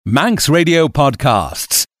Manx Radio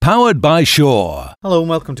Podcasts, powered by Shaw. Hello and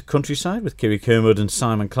welcome to Countryside with Kiri Kermode and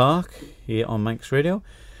Simon Clark here on Manx Radio.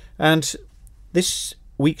 And this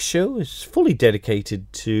week's show is fully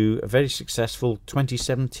dedicated to a very successful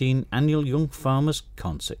 2017 annual Young Farmers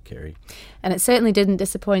Concert, Kiri. And it certainly didn't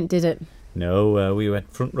disappoint, did it? No, we had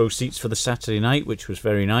front row seats for the Saturday night, which was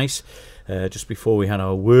very nice. Just before we had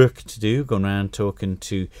our work to do, going around talking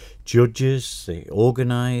to judges, the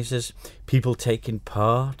organisers, people taking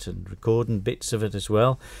part and recording bits of it as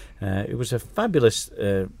well. It was a fabulous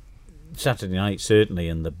Saturday night, certainly,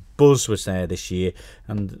 and the buzz was there this year.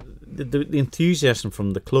 And the enthusiasm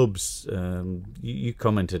from the clubs, you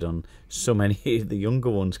commented on so many of the younger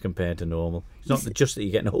ones compared to normal. It's not just that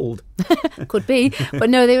you're getting old. Could be. But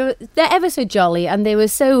no, they're ever so jolly and they were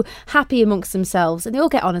so happy amongst themselves and they all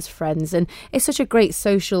get on as friends. And it's such a great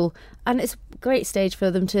social and it's a great stage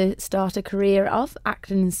for them to start a career of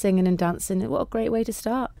acting and singing and dancing. What a great way to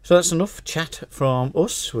start. So that's enough chat from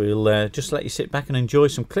us. We'll just let you sit back and enjoy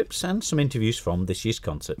some clips and some interviews from this year's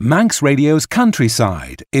concert. Manx Radio's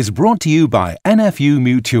Countryside is brought to you by NFU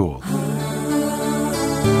Mutual.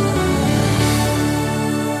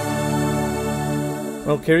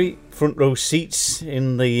 Well, Kiri, front row seats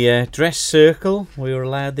in the dress circle we were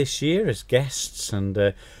allowed this year as guests,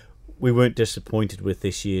 and we weren't disappointed with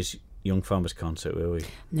this year's Young Farmers Concert, were we?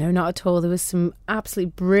 No, not at all. There was some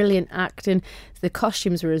absolutely brilliant acting. The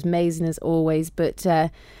costumes were as amazing as always, but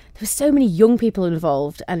there were so many young people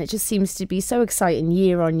involved, and it just seems to be so exciting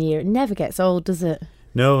year on year. It never gets old, does it?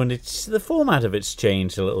 No, and it's the format of it's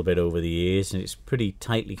changed a little bit over the years, and it's pretty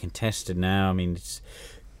tightly contested now. I mean, it's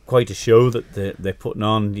quite a show that they're putting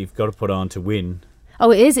on. You've got to put on to win. Oh,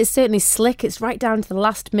 it is. It's certainly slick. It's right down to the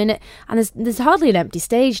last minute. And there's hardly an empty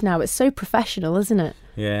stage now. It's so professional, isn't it?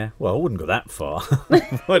 Yeah, well, I wouldn't go that far.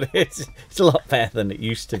 But it's a lot better than it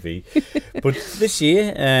used to be. But this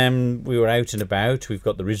year, we were out and about. We've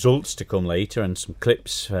got the results to come later and some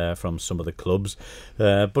clips from some of the clubs.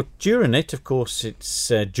 But during it, of course,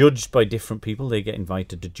 it's judged by different people. They get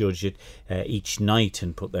invited to judge it each night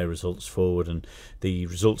and put their results forward. And the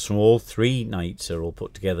results from all three nights are all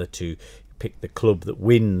put together to pick the club that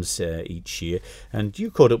wins each year. And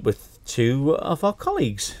you caught up with two of our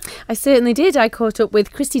colleagues. I certainly did. I caught up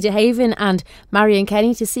with Christy DeHaven and Marion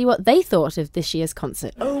Kenny to see what they thought of this year's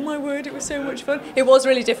concert. Oh my word, it was so much fun. It was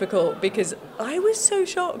really difficult because I was so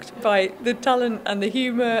shocked by the talent and the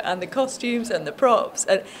humour and the costumes and the props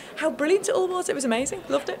and how brilliant it all was. It was amazing.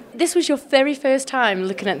 Loved it. This was your very first time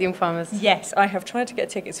looking at the Young Farmers? Yes, I have tried to get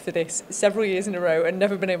tickets for this several years in a row and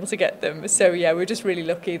never been able to get them. So yeah, we're just really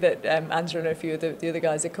lucky that Andrew and a few of the other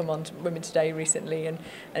guys had come on to Women Today recently and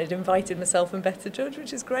had invited myself and Beth to judge,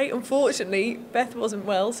 which is great. Unfortunately, Beth wasn't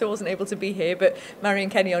well, so wasn't able to be here, but Marion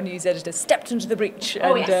Kenny, our news editor, stepped into the breach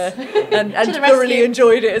and thoroughly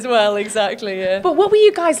enjoyed it as well. Exactly, yeah. But what were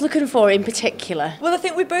you guys looking for in particular? Well, I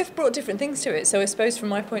think we both brought different things to it. So I suppose from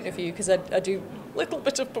my point of view, because I do a little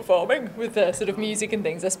bit of performing with sort of music and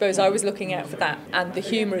things, I suppose I was looking out for that and the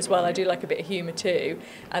humour as well. I do like a bit of humour too,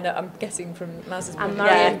 and I'm guessing from Maz's point of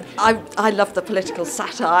view. Yeah, I love the political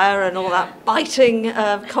satire and all that biting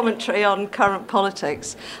commentary on current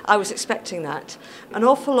politics. I was expecting that. An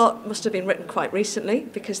awful lot must have been written quite recently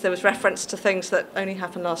because there was reference to things that only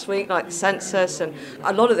happened last week, like the census, and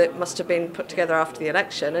a lot of it must have been put together after the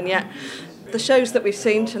election, and yet the shows that we've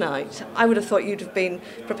seen tonight, I would have thought you'd have been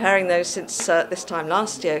preparing those since this time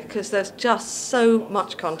last year because there's just so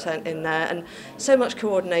much content in there and so much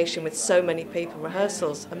coordination with so many people,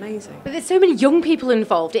 rehearsals, amazing. But there's so many young people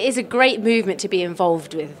involved. It is a great movement to be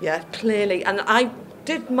involved with. Yeah, clearly. And I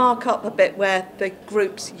did mark up a bit where the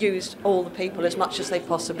groups used all the people as much as they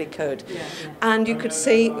possibly could. And you could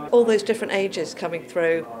see all those different ages coming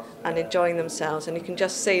through and enjoying themselves, and you can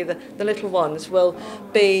just see the little ones will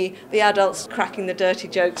be the adults cracking the dirty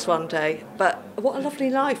jokes one day. But what a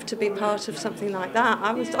lovely life to be part of something like that.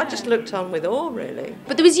 I just looked on with awe, really.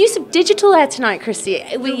 But there was use of digital there tonight, Christy.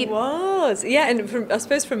 There was, yeah, and I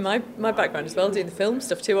suppose from my background as well, doing the film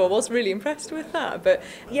stuff too, I was really impressed with that. But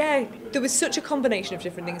yeah, there was such a combination of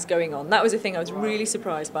different things going on. That was the thing I was really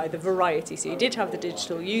surprised by, the variety. So you did have the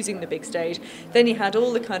digital using the big stage, then you had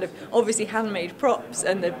all the kind of obviously handmade props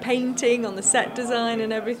and the painting on the set design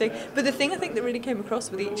and everything. But the thing I think that really came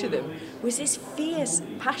across with each of them was this fierce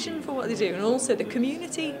passion for what they do, and also the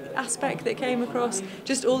community aspect that came across,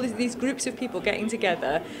 just all these groups of people getting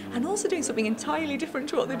together and also doing something entirely different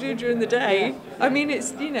to what they do during the day. I mean,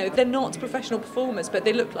 it's, you know, they're not professional performers, but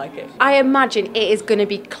they look like it. I imagine it is going to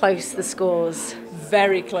be close, the scores.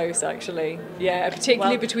 Very close, actually. Yeah,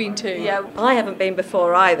 particularly between two. Yeah, I haven't been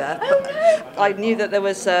before either. I knew that there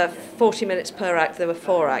was 40 minutes per act. There were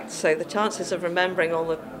 4 acts, so the chances of remembering all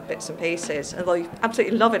the bits and pieces, although you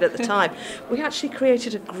absolutely love it at the time. We actually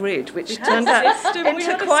created a grid which turned out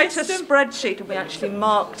into quite a spreadsheet, and we actually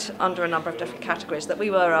marked under a number of different categories that we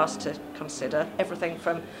were asked to consider, everything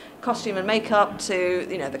from costume and makeup to,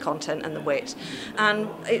 you know, the content and the wit. And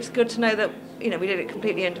it's good to know that, you know, we did it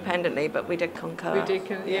completely independently, but we did concur. We did,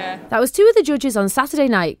 yeah. That was two of the judges on Saturday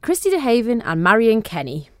night, Christy DeHaven and Marion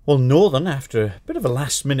Kenny. Well, Northern, after a bit of a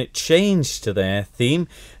last-minute change to their theme,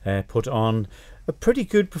 put on a pretty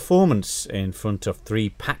good performance in front of 3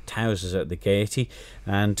 packed houses at the Gaiety,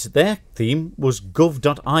 and their theme was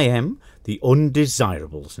Gov.im, the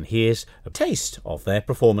Undesirables, and here's a taste of their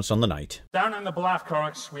performance on the night. Down in the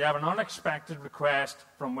Bluffcocks, we have an unexpected request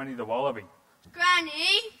from Winnie the Wallaby.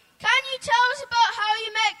 Granny, can you tell us about how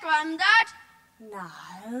you met Grandad?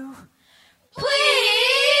 No.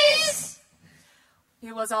 Please!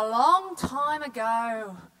 It was a long time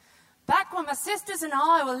ago, back when my sisters and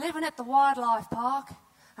I were living at the wildlife park,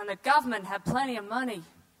 and the government had plenty of money.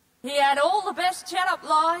 He had all the best chat-up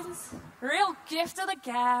lines, real gift of the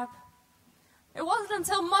gab. It wasn't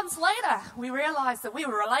until months later we realised that we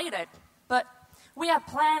were related, but we had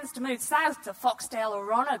plans to move south to Foxdale or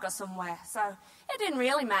Roanoke or somewhere, so it didn't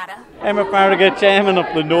really matter. Emma Farragher, chairman of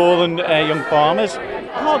the Northern Young Farmers.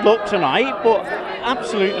 Hard luck tonight, but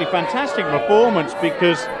absolutely fantastic performance,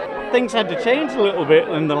 because things had to change a little bit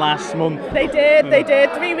in the last month. They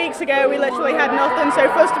did. 3 weeks ago we literally had nothing, so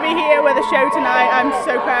for us to be here with a show tonight, I'm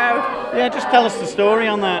so proud. Yeah, just tell us the story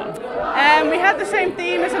on that. We had the same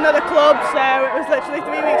theme as another club, so it was literally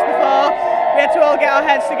 3 weeks before. We had to all get our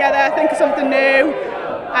heads together, think of something new,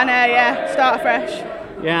 and start afresh.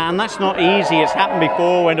 Yeah, and that's not easy. It's happened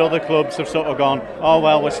before when other clubs have sort of gone, oh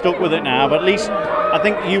well, we're stuck with it now. But at least I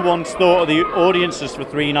think you once thought of the audiences for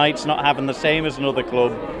 3 nights not having the same as another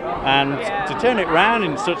club. And to turn it round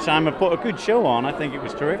in such time and put a good show on, I think it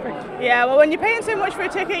was terrific. Yeah, well, when you're paying so much for a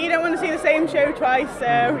ticket, you don't want to see the same show twice.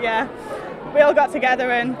 So yeah, we all got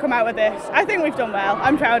together and come out with this. I think we've done well.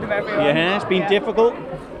 I'm proud of everyone. Yeah, it's been difficult.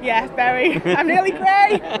 Yeah, very. I'm nearly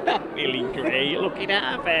grey. Really grey, looking at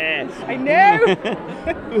her hair. I know.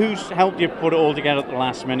 Who's helped you put it all together at the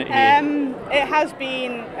last minute here? It has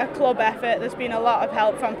been a club effort. There's been a lot of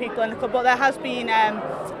help from people in the club, but there has been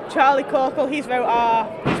Charlie Corkle. He's wrote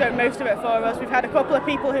most of it for us. We've had a couple of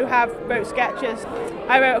people who have wrote sketches.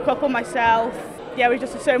 I wrote a couple myself. Yeah, we've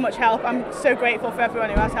just had so much help. I'm so grateful for everyone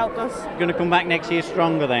who has helped us. Going to come back next year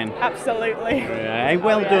stronger then? Absolutely. Yeah,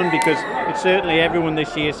 well done, because it's certainly everyone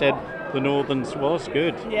this year said the Northerns was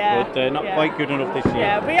good, but not quite good enough this year.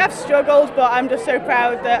 Yeah, we have struggled, but I'm just so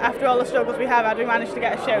proud that after all the struggles we have had, we managed to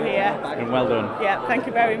get a show here. And well done. Yeah, thank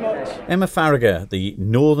you very much. Emma Farragher, the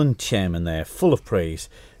Northern chairman there, full of praise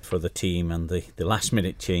for the team and the last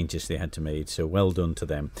minute changes they had to make, so well done to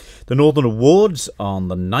them. The Northern Awards on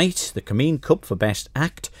the night, the Cameen Cup for Best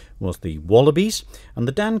Act was the Wallabies, and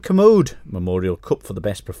the Dan Commode Memorial Cup for the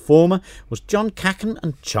Best Performer was John Cacken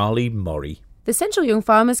and Charlie Murray. The Central Young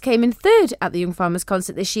Farmers came in third at the Young Farmers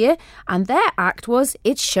concert this year, and their act was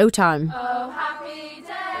It's Showtime. Oh, happy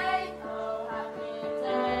day, oh, happy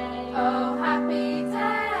day, oh, happy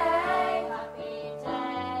day, happy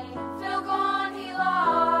day. Phil Gone he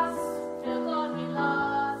lost,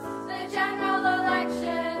 the general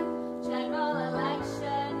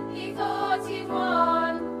election, he thought he'd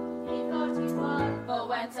won, but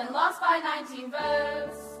went and lost by 19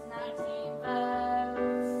 votes.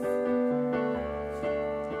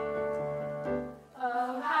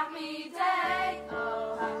 Oh, happy day,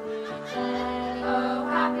 oh, happy day, oh,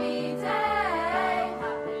 happy day,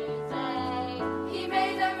 happy day. He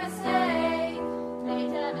made a mistake,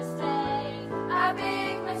 a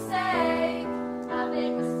big mistake.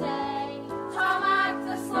 Tom act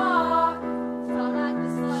the slog,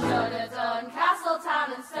 should have done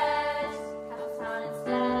Castletown instead.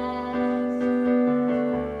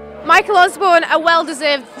 Michael Osborne, a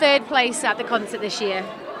well-deserved third place at the concert this year.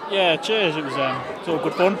 Yeah, cheers. It was all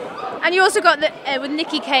good fun. And you also got with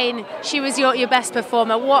Nikki Kane. She was your best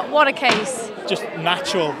performer. What a case! Just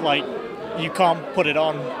natural, like you can't put it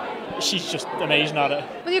on. She's just amazing at it.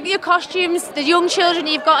 Well, your costumes, the young children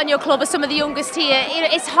you've got in your club are some of the youngest here.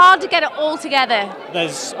 It's hard to get it all together.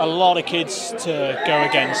 There's a lot of kids to go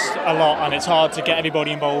against, and it's hard to get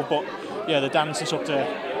everybody involved. But yeah, the dancing's up to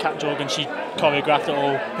Kat Jug, and she choreographed it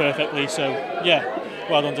all perfectly. So yeah.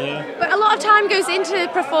 Well done to her. But a lot of time goes into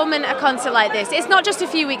performing a concert like this. It's not just a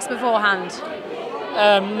few weeks beforehand.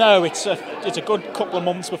 No, it's a good couple of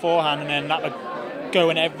months beforehand, and then that would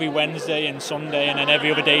going every Wednesday and Sunday and then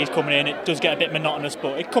every other day he's coming in, it does get a bit monotonous,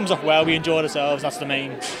 but it comes off well. We enjoyed ourselves. That's the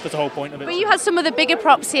whole point of it. But you had some of the bigger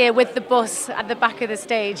props here with the bus at the back of the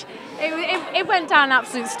stage. It went down an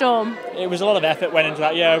absolute storm. It was a lot of effort went into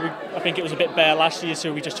that. Yeah, I think it was a bit bare last year,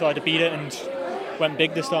 so we just tried to beat it and went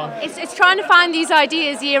big this time. It's trying to find these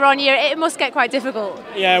ideas year on year. It must get quite difficult.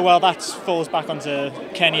 Yeah, well, that falls back onto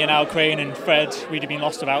Kenny and Al Crane and Fred. We'd have been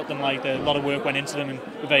lost without them. Like, a lot of work went into them, and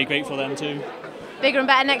we're very grateful to them too. Bigger and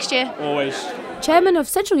better next year. Always. Chairman of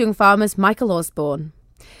Central Young Farmers, Michael Osborne.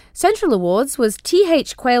 Central Awards was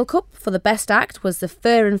TH Quail Cup for the best act was the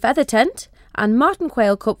Fur and Feather Tent, and Martin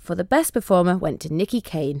Quail Cup for the best performer went to Nicky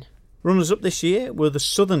Kane. Runners-up this year were the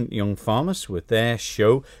Southern Young Farmers with their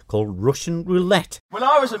show called Russian Roulette. When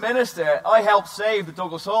I was a minister, I helped save the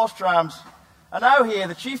Douglas horse trams. And now here,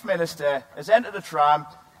 the Chief Minister has entered a tram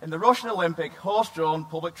in the Russian Olympic horse-drawn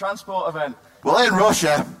public transport event. Well, in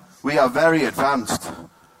Russia, we are very advanced.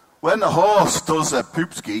 When the horse does a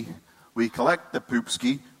poopski, we collect the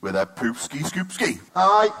poopski with a poopski-scoopski.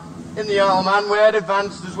 Aye, in the Isle of Man, we're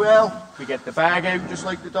advanced as well. We get the bag out just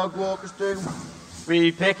like the dog walkers do.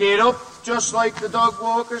 We pick it up just like the dog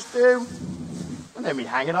walkers do. And then we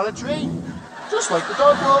hang it on a tree, just like the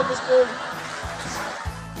dog walkers do.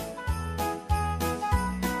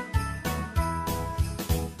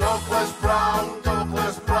 Douglas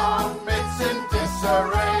Brown, it's in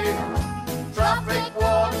disarray. Traffic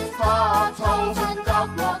wardens, potholes and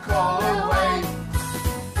dog walk all away.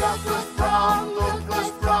 Douglas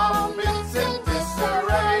Brown, it's in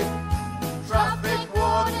disarray. Traffic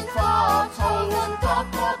wardens, potholes and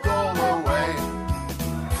dog walk all away.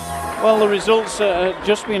 Well, the results have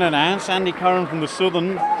just been announced. Andy Curran from the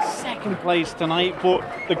Southern, second place tonight, but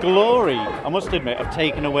the glory, I must admit, of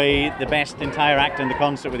taking away the best entire act in the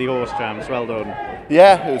concert with the horse trams. Well done.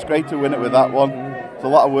 Yeah, it was great to win it with that one. There's a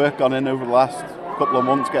lot of work gone in over the last couple of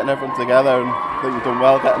months getting everything together, and I think we've done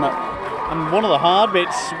well getting it. And one of the hard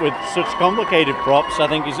bits with such complicated props, I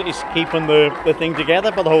think, is keeping the thing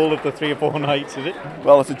together for the whole of the 3 or 4 nights, is it?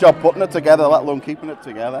 Well, it's a job putting it together, let alone keeping it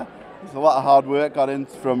together. There's a lot of hard work gone in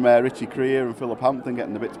from Richie Creer and Philip Hampton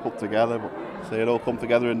getting the bits put together, but so it all come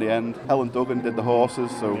together in the end. Helen Duggan did the horses,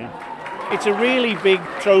 so... Yeah. It's a really big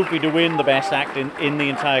trophy to win the best act in the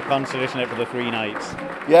entire concert, isn't it, for the 3 nights?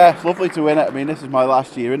 Yeah, it's lovely to win it. I mean, this is my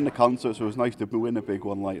last year in the concert, so it was nice to win a big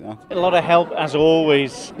one like that. A lot of help, as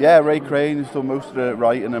always. Yeah, Ray Crane has done most of the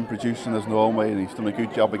writing and producing as Norway, and he's done a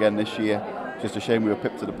good job again this year. Just a shame we were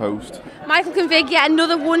pipped to the post. Michael Convig, yet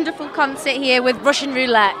another wonderful concert here with Russian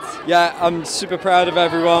Roulette. Yeah, I'm super proud of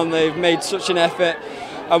everyone. They've made such an effort,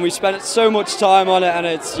 and we spent so much time on it, and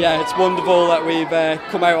it's wonderful that we've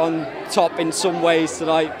come out on top in some ways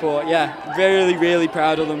tonight. But yeah, really, really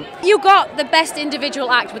proud of them. You got the best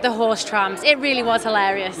individual act with the horse trams. It really was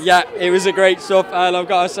hilarious. Yeah, it was a great stuff, and I've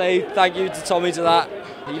got to say thank you to Tommy to that.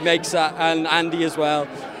 He makes that, and Andy as well.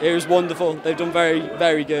 It was wonderful. They've done very,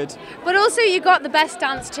 very good. But also you got the best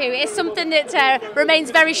dance too. It's something that remains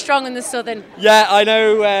very strong in the Southern. Yeah, I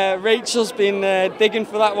know Rachel's been digging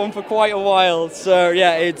for that one for quite a while. So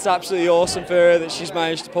yeah, it's absolutely awesome for her that she's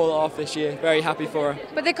managed to pull it off this year. Very happy for her.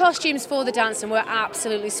 But the costumes for the dancing were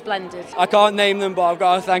absolutely splendid. I can't name them, but I've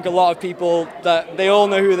got to thank a lot of people that they all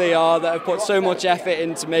know who they are, that have put so much effort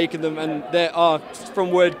into making them, and they are,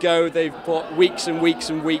 from word go, they've put weeks and weeks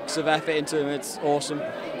and weeks of effort into them. It's awesome.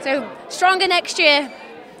 So, stronger next year.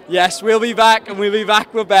 Yes, we'll be back, and we'll be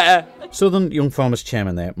back with better. Southern Young Farmers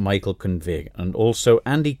Chairman there, Michael Convig, and also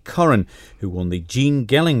Andy Curran, who won the Jean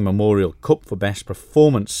Gelling Memorial Cup for Best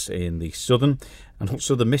Performance in the Southern, and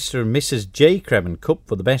also the Mr. and Mrs. J. Creven Cup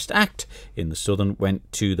for the Best Act in the Southern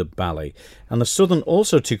went to the ballet. And the Southern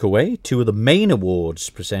also took away 2 of the main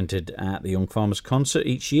awards presented at the Young Farmers Concert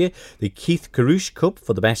each year. The Keith Carouche Cup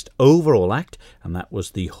for the Best Overall Act, and that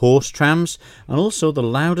was the Horse Trams, and also the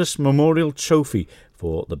Loudest Memorial Trophy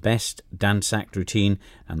for the Best Dance Act Routine,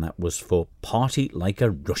 and that was for Party Like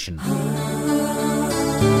a Russian.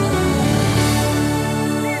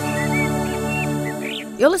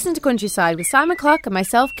 You're listening to Countryside with Simon Clark and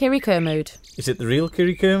myself, Kiri Kermode. Is it the real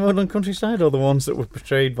Kiri Kermode on Countryside, or the ones that were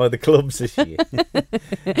portrayed by the clubs this year?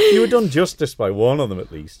 You were done justice by one of them,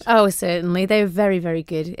 at least. Oh, certainly. They were very, very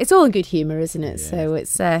good. It's all in good humour, isn't it? Yeah. So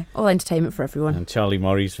it's all entertainment for everyone. And Charlie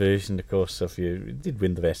Murray's version, of course, of you did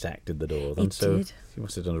win the best act in the door. Then, so did. She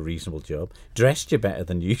must have done a reasonable job. Dressed you better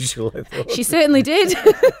than usual, I thought. She certainly did.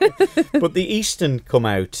 But the Eastern come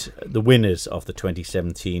out the winners of the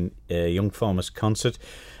 2017 Young Farmers Concert.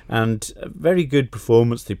 And a very good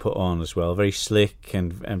performance they put on as well. Very slick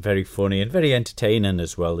and very funny and very entertaining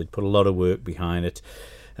as well. They'd put a lot of work behind it.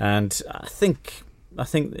 And I think I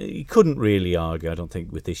think you couldn't really argue, I don't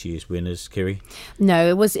think, with this year's winners, Kiri. No,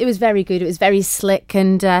 it was very good. It was very slick,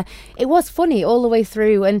 and it was funny all the way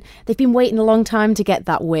through. And they've been waiting a long time to get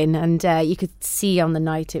that win, and you could see on the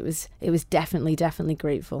night it was definitely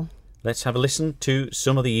grateful. Let's have a listen to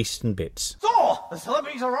some of the Eastern bits. So, the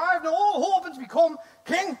celebrities arrived and all hoping to become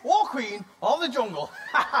king or queen of the jungle.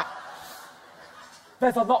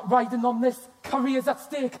 There's a lot riding on this. Careers at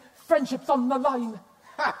stake, friendships on the line.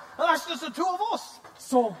 And that's just the two of us.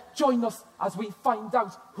 So, join us as we find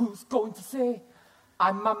out who's going to say,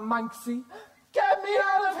 I'm a Manxie. Get me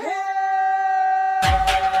out of here!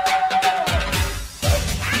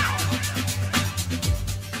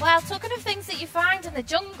 Well, talking of things that you find in the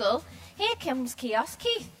jungle, here comes Kiosk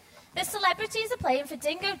Keith. The celebrities are playing for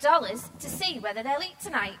dingo dollars to see whether they'll eat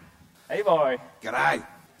tonight. Hey, boy. G'day.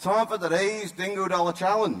 Time for today's Dingo Dollar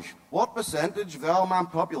Challenge. What percentage of the Isle of Man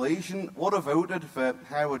population would have voted for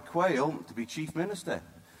Howard Quayle to be Chief Minister?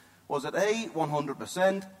 Was it A,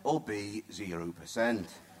 100% or B, 0%?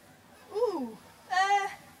 Ooh, I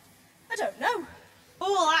don't know.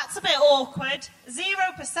 Oh, that's a bit awkward.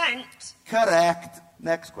 0%. Correct.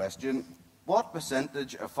 Next question. What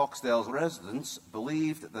percentage of Foxdale's residents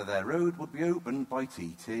believed that their road would be opened by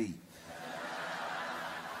TT?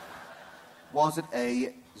 Was it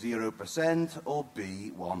A, 0% or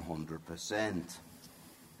B, 100%?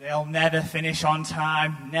 They'll never finish on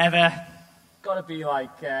time. Never. Gotta be like,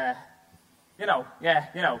 yeah.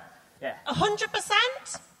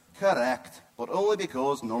 100%? Correct, but only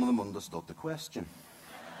because none of them understood the question.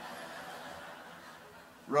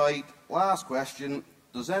 Right, last question.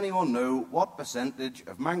 Does anyone know what percentage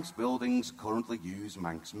of Manx buildings currently use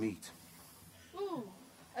Manx meat? Ooh,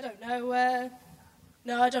 I don't know.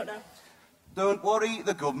 No, I don't know. Don't worry,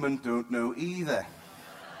 the government don't know either.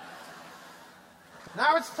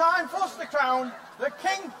 Now it's time for us to crown the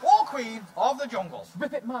king or queen of the jungle.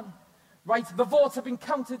 Rip it, man. Right, the votes have been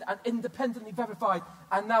counted and independently verified,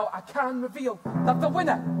 and now I can reveal that the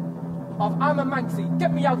winner of I'm a Manxie,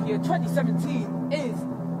 Get Me Out Here 2017 is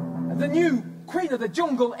the new Queen of the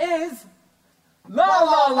Jungle is La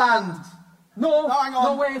La Land. No, hang on.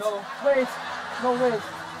 No, wait. No. Wait.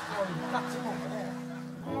 That's it over there.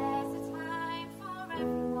 There's a time for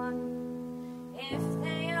everyone if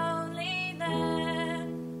they only learn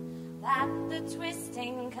that the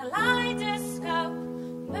twisting kaleidoscope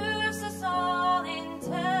moves us all in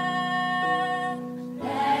turn.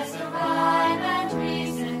 There's a rhyme and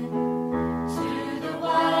reason to the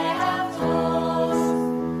wide outdoors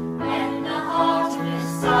when the heart of the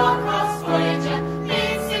star-crossed Voyager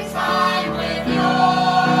beats in time with yours.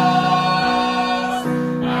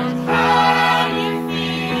 And can you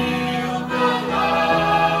feel the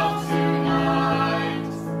love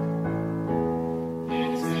tonight?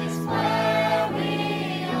 This is where we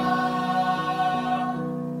are.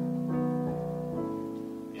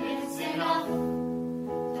 It's enough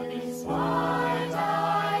for this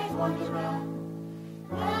wide-eyed wanderer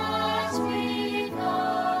that we've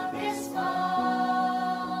got this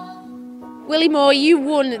far. Willie Moore, you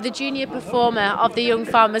won the junior performer of the Young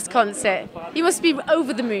Farmers concert. You must be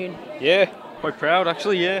over the moon. Yeah, quite proud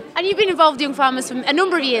actually, yeah. And you've been involved with Young Farmers for a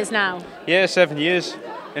number of years now. Yeah, 7 years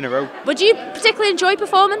in a row. But do you particularly enjoy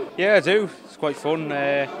performing? Yeah, I do. It's quite fun,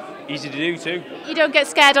 easy to do too. You don't get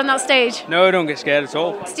scared on that stage? No, I don't get scared at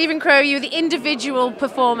all. Stephen Crow, you're the individual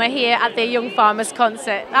performer here at the Young Farmers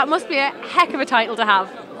concert. That must be a heck of a title to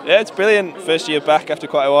have. Yeah, it's brilliant. First year back after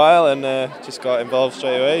quite a while and just got involved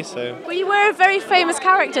straight away, so... Well, you were a very famous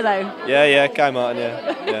character though. Yeah, Guy Martin,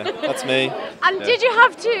 yeah, that's me. And Yeah. did you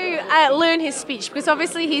have to learn his speech? Because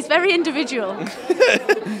obviously he's very individual.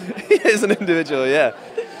 He is an individual, yeah.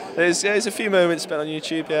 There's a few moments spent on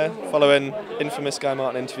YouTube, yeah, following infamous Guy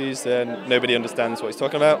Martin interviews, then nobody understands what he's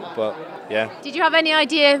talking about, but yeah. Did you have any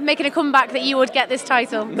idea, making a comeback, that you would get this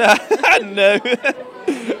title? No.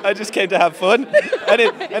 I just came to have fun.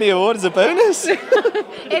 Any award is a bonus.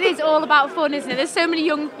 It is all about fun, isn't it? There's so many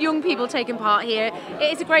young people taking part here.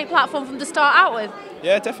 It is a great platform for them to start out with.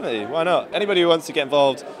 Yeah, definitely. Why not? Anybody who wants to get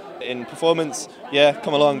involved in performance, yeah,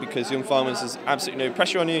 come along because Young Farmers has absolutely no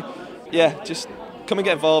pressure on you. Yeah, just come and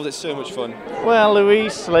get involved. It's so much fun. Well,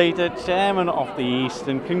 Louise Slater, Chairman of the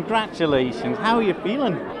Eastern, congratulations. How are you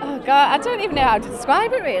feeling? Oh God, I don't even know how to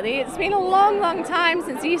describe it really. It's been a long time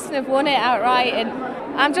since Eastern have won it outright, and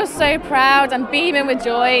I'm just so proud. I'm beaming with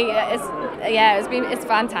joy. It's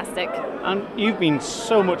fantastic. And you've been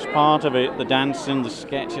so much part of it, the dancing, the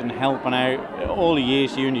sketching, helping out all the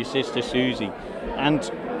years, you and your sister Susie. And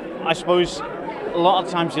I suppose a lot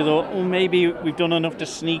of times you thought, oh, maybe we've done enough to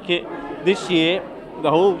sneak it. This year,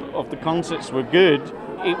 the whole of the concerts were good.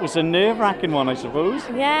 it was a nerve-wracking one, I suppose.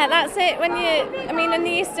 Yeah, that's it. In the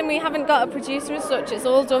Eastern we haven't got a producer as such. It's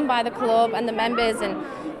all done by the club and the members, and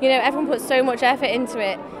everyone puts so much effort into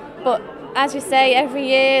it. But as you say, every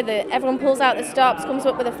year everyone pulls out the stops, comes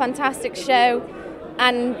up with a fantastic show,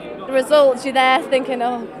 and the results, you're there thinking,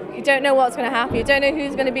 you don't know what's going to happen, you don't know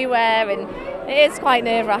who's going to be where, and it is quite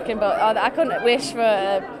nerve-wracking, but I couldn't wish for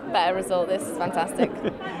a better result. This is fantastic.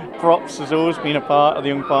 Props has always been a part of the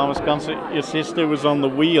Young Farmers concert. Your sister was on the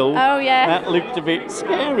wheel. Oh, yeah. That looked a bit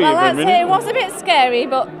scary. Well, that's for a minute. it. It was a bit scary,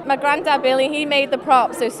 but my granddad Billy, he made the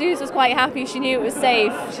props, so Suze was quite happy. She knew it was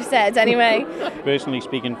safe, she said, anyway. Personally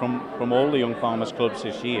speaking, from all the Young Farmers clubs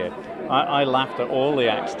this year, I laughed at all the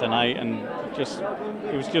acts tonight, and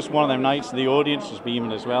it was just one of them nights. The audience was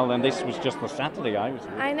beaming as well, and this was just the Saturday I was.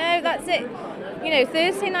 I know, that's it.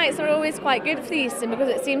 Thursday nights are always quite good for the Eastern, because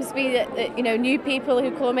it seems to be that new people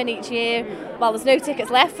who come in each year, well, there's no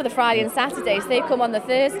tickets left for the Friday and Saturday, so they come on the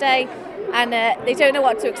Thursday, and they don't know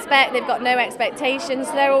what to expect. They've got no expectations,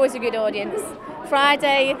 so they're always a good audience.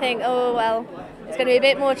 Friday, you think, oh well, it's going to be a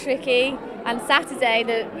bit more tricky. And Saturday,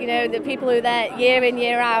 the people who are there year in,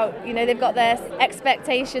 year out, they've got their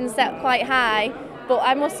expectations set quite high. But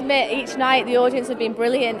I must admit, each night the audience have been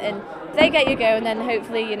brilliant, and they get you going. And then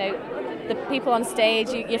hopefully, the people on stage,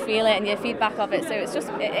 you feel it and you feedback of it. So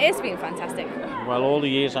it has been fantastic. Well, all the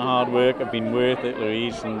years of hard work have been worth it,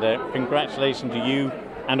 Louise, and congratulations to you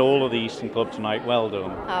and all of the Eastern Club tonight. Well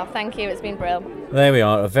done. Oh, thank you. It's been brilliant. There we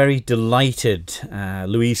are, a very delighted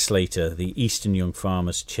Louise Slater, the Eastern Young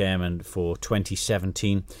Farmers chairman for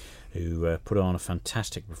 2017, who put on a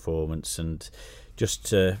fantastic performance and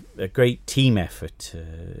just a great team effort,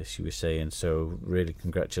 she was saying, so really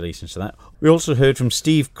congratulations to that. We also heard from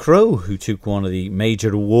Steve Crow, who took one of the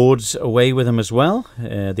major awards away with him as well,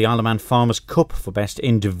 the Isle of Man Farmers Cup for Best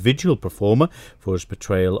Individual Performer for his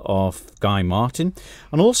portrayal of Guy Martin.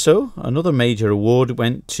 And also another major award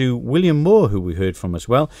went to William Moore, who we heard from as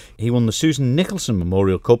well. He won the Susan Nicholson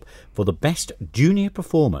Memorial Cup for the Best Junior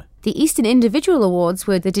Performer. The Eastern Individual Awards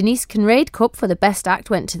were the Denise Kinraid Cup for the Best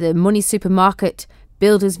Act went to the Money Supermarket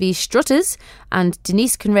Builders v Strutters, and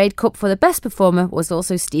Denise Kinraid Cup for the Best Performer was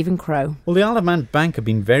also Stephen Crow. Well, the Isle of Man Bank have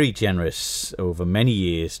been very generous over many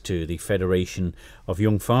years to the Federation of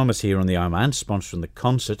Young Farmers here on the Isle of Man, sponsoring the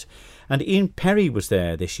concert. And Ian Perry was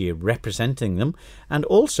there this year representing them, and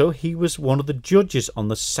also he was one of the judges on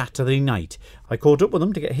the Saturday night. I caught up with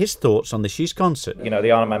him to get his thoughts on this year's concert.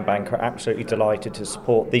 The Isle of Man Bank are absolutely delighted to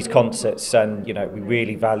support these concerts, and we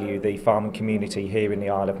really value the farming community here in the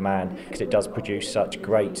Isle of Man because it does produce such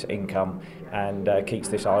great income and keeps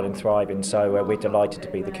this island thriving, so we're delighted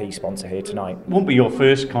to be the key sponsor here tonight. Won't be your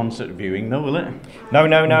first concert viewing though, will it? No,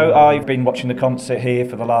 I've been watching the concert here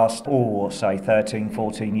for the last, 13,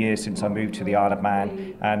 14 years since I moved to the Isle of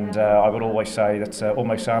Man, and I would always say that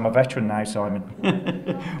almost I'm a veteran now, Simon.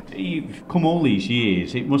 You've come all these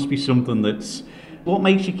years, it must be something that's... What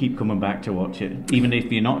makes you keep coming back to watch it, even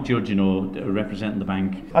if you're not judging or representing the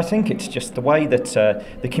bank? I think it's just the way that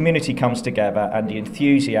the community comes together and the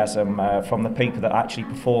enthusiasm from the people that actually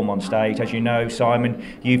perform on stage. As you know, Simon,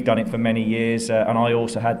 you've done it for many years, and I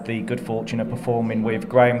also had the good fortune of performing with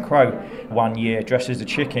Graham Crow one year, dressed as a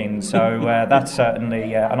chicken. So that's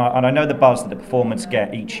certainly, and I know the buzz that the performers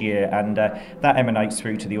get each year, and that emanates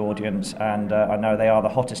through to the audience. And I know they are the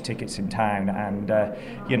hottest tickets in town, and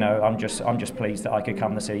I'm just pleased that I could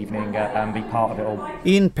come this evening and be part of it all.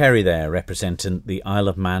 Ian Perry there representing the Isle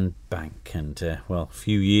of Man Bank, and a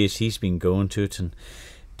few years he's been going to it and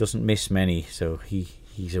doesn't miss many, so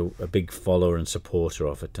he's a big follower and supporter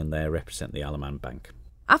of it, and they represent the Isle of Man Bank.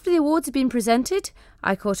 After the awards had been presented,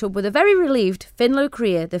 I caught up with a very relieved Finlo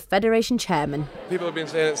Creer, the Federation chairman. People have been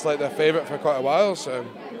saying it's like their favourite for quite a while, so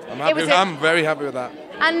I'm very happy with that.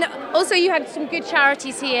 And also you had some good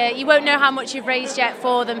charities here. You won't know how much you've raised yet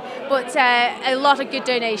for them, but a lot of good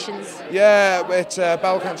donations. Yeah, it's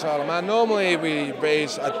Bowel Cancer Isle of Man. Normally we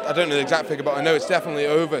raise, I don't know the exact figure, but I know it's definitely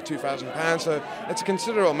over £2,000, so it's a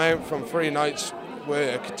considerable amount from 3 nights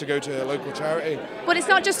work to go to a local charity. But it's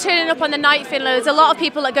not just turning up on the night, Finlo. There's a lot of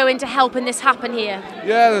people that go into helping this happen here.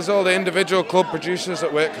 Yeah, there's all the individual club producers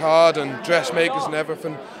that work hard and dressmakers and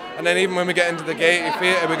everything. And then even when we get into the Gaiety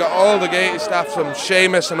Theatre, we got all the Gaiety staff from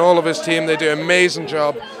Seamus and all of his team. They do an amazing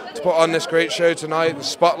job to put on this great show tonight. The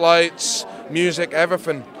spotlights, music,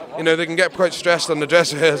 everything. They can get quite stressed on the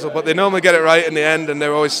dress rehearsal, but they normally get it right in the end, and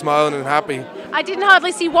they're always smiling and happy. I didn't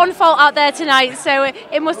hardly see one fault out there tonight, so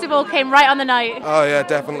it must have all came right on the night. Oh yeah,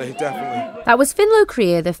 definitely. That was Finlo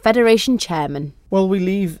Creer, the Federation chairman. Well, we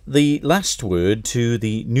leave the last word to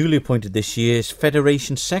the newly appointed this year's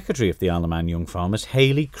Federation Secretary of the Isle of Man Young Farmers,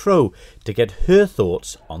 Hayley Crowe, to get her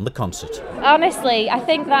thoughts on the concert. Honestly, I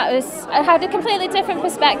think I had a completely different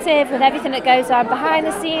perspective with everything that goes on behind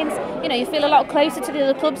the scenes. You know, you feel a lot closer to the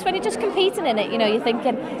other clubs when you're just competing in it. You know, you're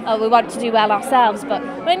thinking, oh, we want to do well ourselves. But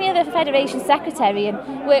when you're the Federation Secretary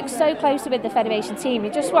and work so closely with the Federation team,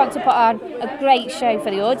 you just want to put on a great show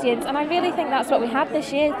for the audience. And I really think that's what we had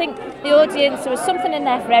this year. I think the audience, there was something in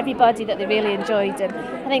there for everybody that they really enjoyed. And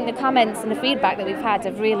I think the comments and the feedback that we've had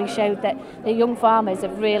have really showed that the young farmers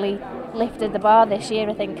have really lifted the bar this year,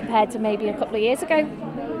 I think, compared to maybe a couple of years ago.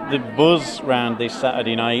 The buzz round this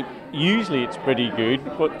Saturday night, usually it's pretty good,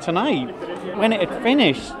 but tonight, when it had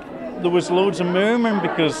finished, there was loads of murmuring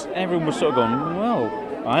because everyone was sort of going, well,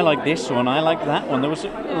 I like this one, I like that one. There was,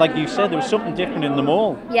 like you said, there was something different in them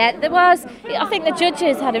all. Yeah, there was. I think the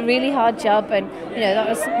judges had a really hard job, and that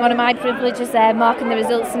was one of my privileges there, marking the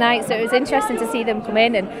results tonight. So it was interesting to see them come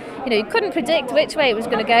in, and you couldn't predict which way it was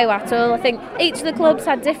going to go at all. I think each of the clubs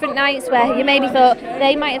had different nights where you maybe thought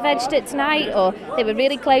they might have edged it tonight, or they were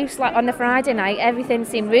really close. Like on the Friday night, everything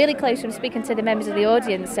seemed really close from speaking to the members of the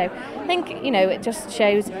audience. So I think it just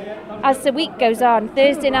shows as the week goes on.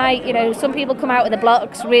 Thursday night, some people come out with the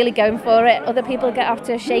blocks really going for it, other people get off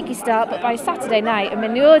to a shaky start, but by Saturday night,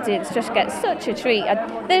 the audience just gets such a treat,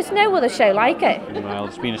 and there's no other show like it. Well,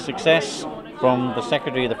 it's been a success from the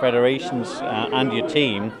Secretary of the Federations and your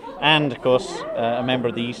team, and of course a member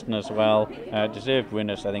of the Eastern as well. Deserved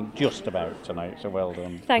winners, I think, just about tonight, so well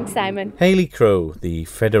done. Thanks, Simon. Hayley Crowe, the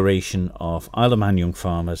Federation of Isle of Man Young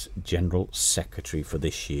Farmers General Secretary for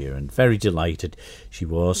this year, and very delighted she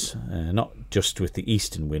was, not just with the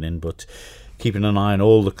Eastern winning, but keeping an eye on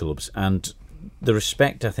all the clubs, and the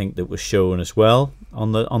respect I think that was shown as well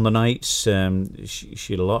on the nights.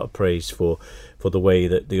 She had a lot of praise for the way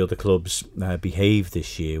that the other clubs behaved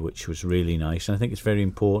this year, which was really nice, and I think it's very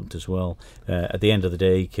important as well. At the end of the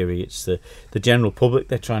day, Kiri, it's the general public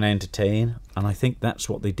they're trying to entertain, and I think that's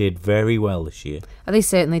what they did very well this year. Oh, they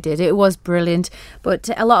certainly did. It was brilliant, but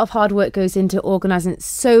a lot of hard work goes into organising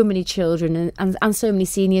so many children and so many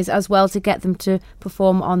seniors as well to get them to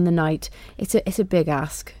perform on the night. It's a big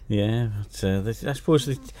ask. Yeah, but, I suppose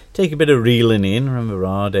they take a bit of reeling in. Remember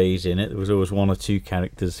our days in it, there was always one or two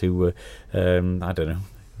characters who were, I don't know,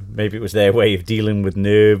 maybe it was their way of dealing with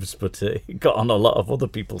nerves, but it got on a lot of other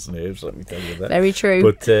people's nerves, let me tell you that. Very true.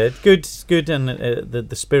 But good, and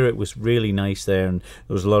the spirit was really nice there, and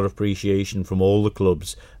there was a lot of appreciation from all the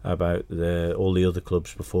clubs about all the other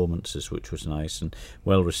clubs' performances, which was nice and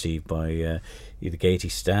well received by the Gaiety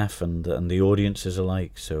staff and the audiences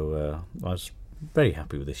alike. So I was very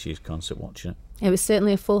happy with this year's concert, watching it. It was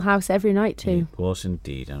certainly a full house every night too. It was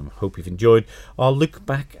indeed, and I hope you've enjoyed our look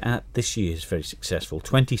back at this year's very successful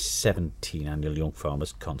 2017 Annual Young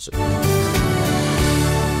Farmers Concert.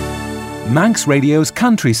 Manx Radio's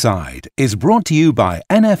Countryside is brought to you by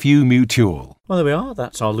NFU Mutual. Well, there we are.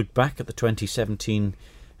 That's our look back at the 2017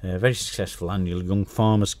 very successful Annual Young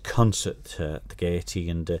Farmers Concert at the Gaiety,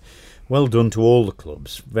 and well done to all the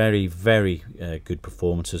clubs. Very, very good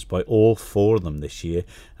performances by all four of them this year,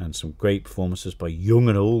 and some great performances by young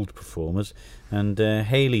and old performers. And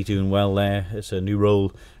Hayley doing well there as a new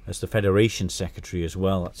role as the Federation Secretary as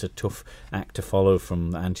well. That's a tough act to follow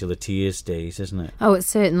from Angela Tier's days, isn't it? Oh, it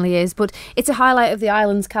certainly is. But it's a highlight of the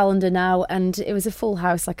island's calendar now, and it was a full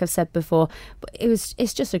house, like I've said before. But it's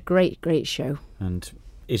just a great, great show. And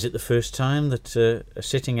is it the first time that a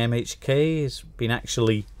sitting MHK has been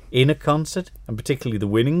actually in a concert, and particularly the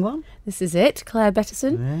winning one? This is it, Claire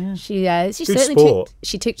Betterson. Yeah. She certainly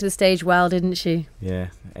took to the stage well, didn't she? Yeah,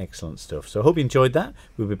 excellent stuff. So I hope you enjoyed that.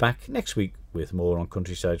 We'll be back next week with more on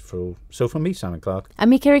Countryside. So from me, Simon Clark. And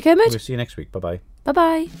me, Kiri Kermode. We'll see you next week. Bye-bye.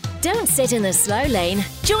 Bye-bye. Don't sit in the slow lane.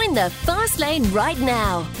 Join the fast lane right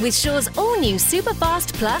now with Shaw's all-new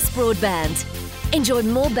Superfast Plus broadband. Enjoy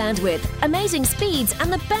more bandwidth, amazing speeds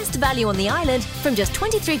and the best value on the island from just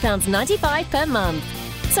 £23.95 per month.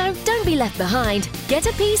 So don't be left behind. Get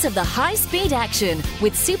a piece of the high-speed action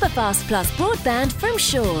with Superfast Plus broadband from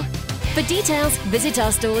Shaw. For details, visit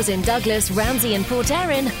our stores in Douglas, Ramsey and Port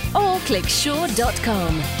Erin or click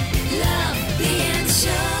shaw.com. Love being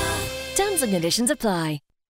Shaw. Terms and conditions apply.